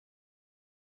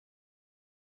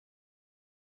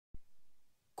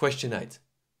Question 8.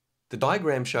 The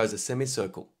diagram shows a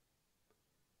semicircle.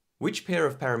 Which pair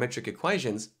of parametric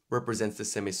equations represents the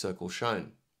semicircle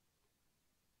shown?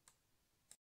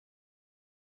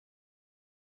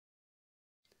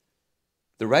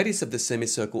 The radius of the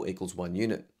semicircle equals 1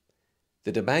 unit.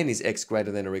 The domain is x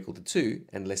greater than or equal to 2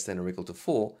 and less than or equal to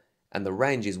 4, and the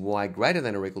range is y greater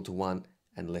than or equal to 1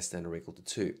 and less than or equal to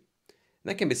 2. And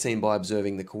that can be seen by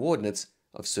observing the coordinates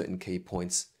of certain key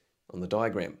points on the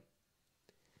diagram.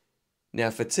 Now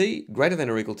for t greater than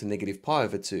or equal to negative pi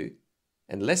over 2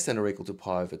 and less than or equal to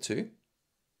pi over 2,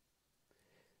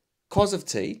 cos of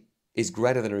t is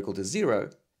greater than or equal to 0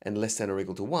 and less than or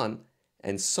equal to 1,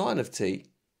 and sine of t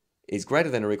is greater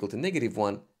than or equal to negative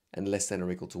 1 and less than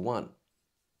or equal to 1.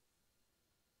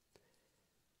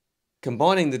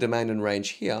 Combining the domain and range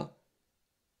here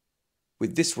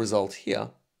with this result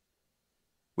here,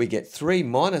 we get 3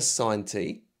 minus sine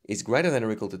t is greater than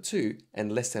or equal to 2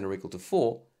 and less than or equal to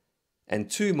 4, and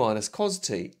 2 minus cos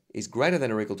t is greater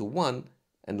than or equal to 1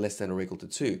 and less than or equal to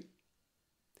 2.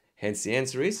 Hence the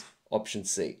answer is option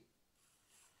C.